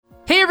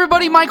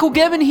everybody, Michael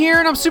Gebbin here,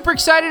 and I'm super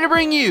excited to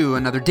bring you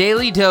another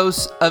daily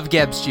dose of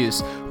GEBBS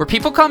juice, where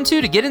people come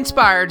to get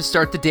inspired to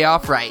start the day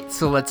off right.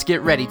 So let's get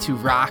ready to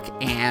rock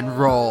and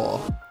roll.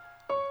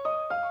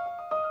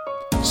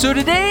 So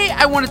today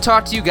I want to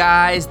talk to you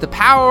guys the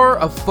power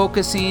of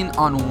focusing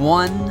on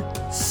one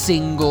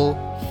single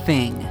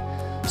thing.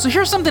 So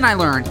here's something I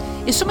learned,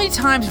 is so many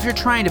times if you're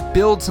trying to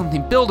build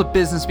something, build a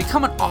business,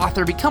 become an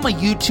author, become a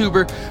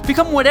YouTuber,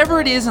 become whatever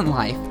it is in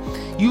life,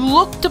 you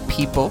look to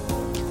people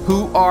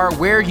who are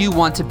where you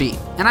want to be.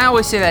 And I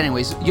always say that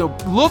anyways,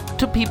 look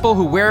to people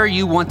who where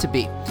you want to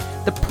be.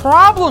 The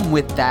problem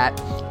with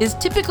that is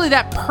typically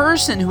that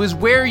person who is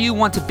where you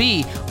want to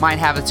be might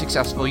have a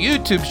successful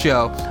YouTube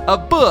show, a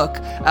book,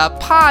 a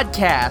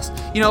podcast,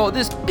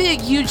 this big,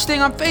 huge thing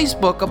on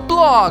Facebook, a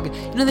blog.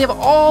 They have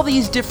all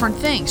these different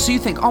things. So you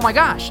think, oh my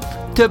gosh,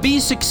 to be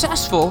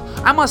successful,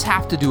 I must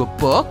have to do a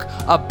book,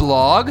 a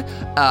blog,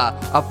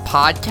 a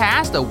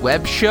podcast, a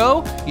web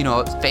show,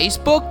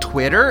 Facebook,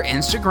 Twitter,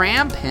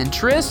 Instagram,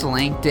 Pinterest,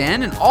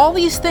 LinkedIn, and all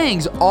these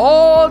things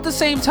all at the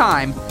same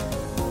time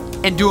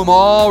and do them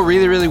all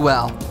really, really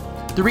well.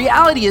 The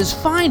reality is,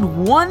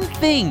 find one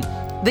thing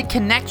that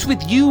connects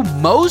with you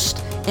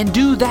most and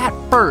do that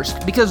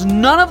first, because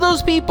none of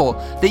those people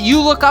that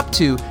you look up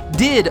to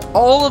did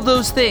all of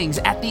those things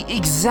at the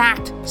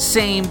exact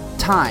same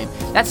time.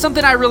 That's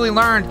something I really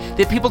learned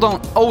that people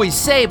don't always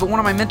say, but one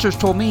of my mentors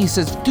told me, he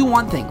says, do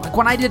one thing. Like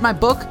when I did my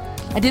book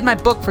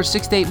for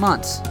 6 to 8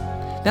 months.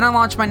 Then I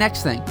launched my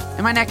next thing,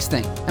 and my next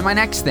thing, and my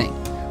next thing,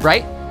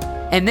 right?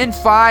 And then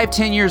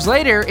 5-10 years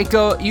later,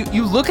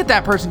 you look at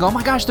that person and go, oh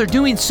my gosh, they're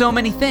doing so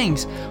many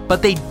things,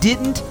 but they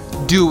didn't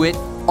do it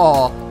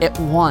all at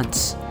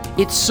once.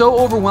 It's so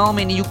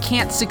overwhelming, and you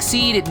can't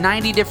succeed at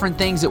 90 different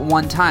things at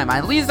one time.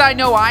 At least I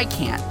know I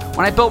can't.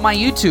 When I built my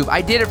YouTube, I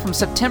did it from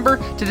September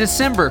to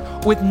December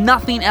with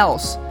nothing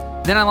else.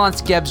 Then I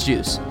launched GEBBS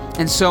Juice,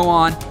 and so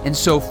on and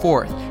so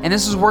forth. And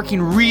this is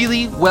working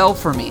really well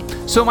for me.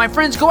 So my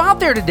friends, go out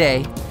there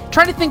today.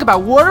 Try to think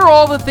about what are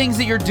all the things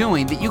that you're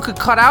doing that you could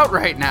cut out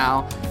right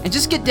now and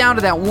just get down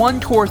to that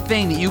one core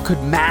thing that you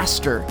could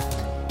master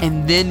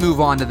and then move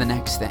on to the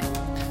next thing.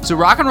 So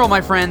rock and roll, my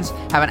friends.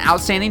 Have an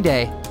outstanding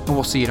day, and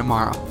we'll see you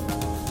tomorrow.